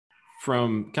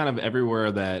from kind of everywhere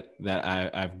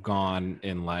I've gone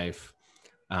in life,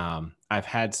 I've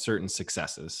had certain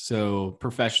successes. So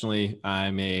professionally,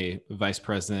 I'm a vice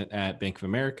president at Bank of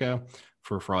America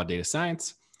for fraud data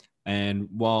science. And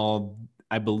while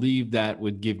I believe that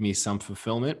would give me some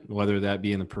fulfillment, whether that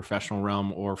be in the professional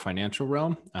realm or financial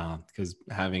realm, because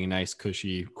having a nice,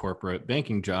 cushy corporate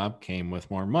banking job came with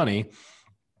more money,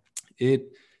 it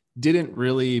didn't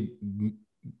really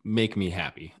make me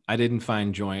happy. I didn't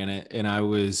find joy in it. And I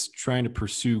was trying to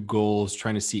pursue goals,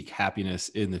 trying to seek happiness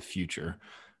in the future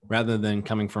rather than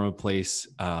coming from a place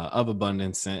of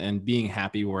abundance and being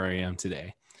happy where I am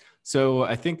today. So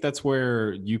I think that's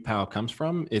where uPOW comes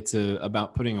from. It's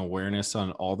about putting awareness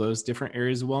on all those different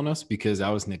areas of wellness because I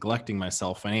was neglecting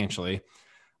myself financially.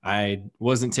 I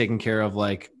wasn't taking care of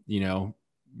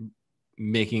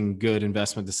making good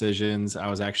investment decisions. I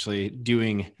was actually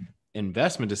doing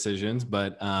investment decisions,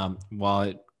 but while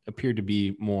it appeared to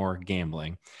be more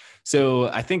gambling. So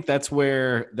I think that's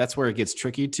where it gets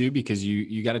tricky too, because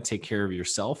you got to take care of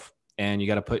yourself and you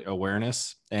got to put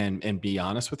awareness and be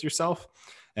honest with yourself.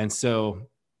 And so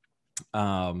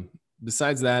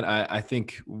besides that, I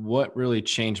think what really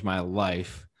changed my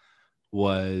life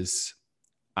was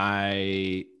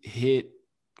I hit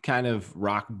kind of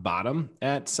rock bottom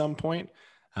at some point.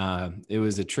 It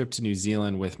was a trip to New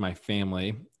Zealand with my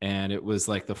family, and it was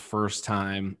like the first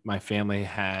time my family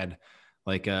had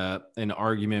like an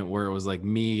argument where it was like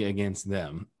me against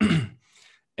them.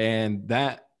 And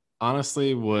that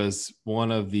honestly was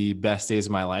one of the best days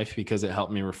of my life because it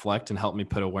helped me reflect and helped me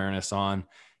put awareness on,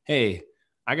 hey,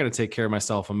 I got to take care of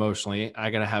myself emotionally. I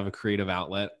got to have a creative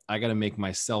outlet. I got to make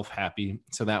myself happy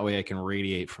so that way I can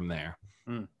radiate from there.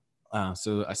 Mm.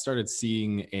 So I started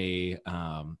seeing a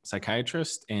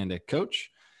psychiatrist and a coach.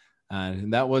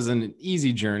 And that wasn't an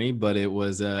easy journey, but it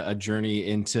was a journey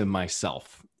into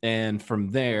myself. And from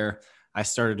there, I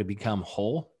started to become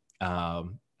whole.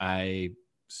 I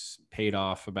paid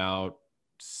off about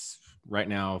right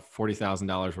now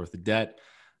 $40,000 worth of debt.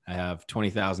 I have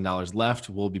 $20,000 left.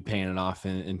 We'll be paying it off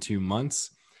in 2 months.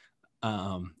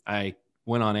 I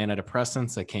went on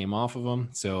antidepressants. I came off of them.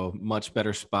 So much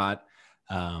better spot.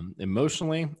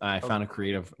 Emotionally, I found a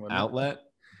creative outlet.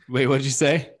 Wait, what'd you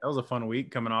say? That was a fun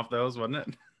week coming off those, wasn't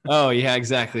it? Oh yeah,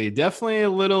 exactly. Definitely a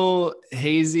little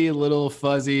hazy, a little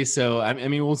fuzzy. So, I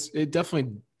mean, we'll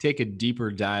definitely take a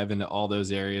deeper dive into all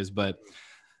those areas, but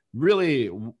really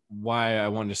why I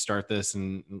wanted to start this.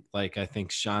 And like, I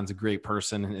think Shawn's a great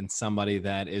person and somebody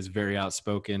that is very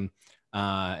outspoken,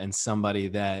 and somebody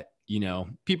that,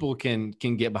 people can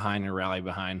get behind and rally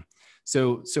behind.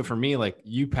 So for me, like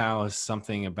uPOW is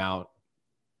something about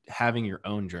having your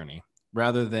own journey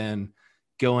rather than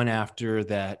going after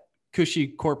that cushy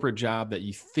corporate job that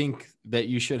you think that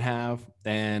you should have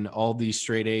and all these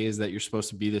straight A's that you're supposed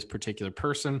to be this particular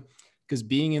person, because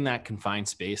being in that confined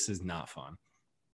space is not fun.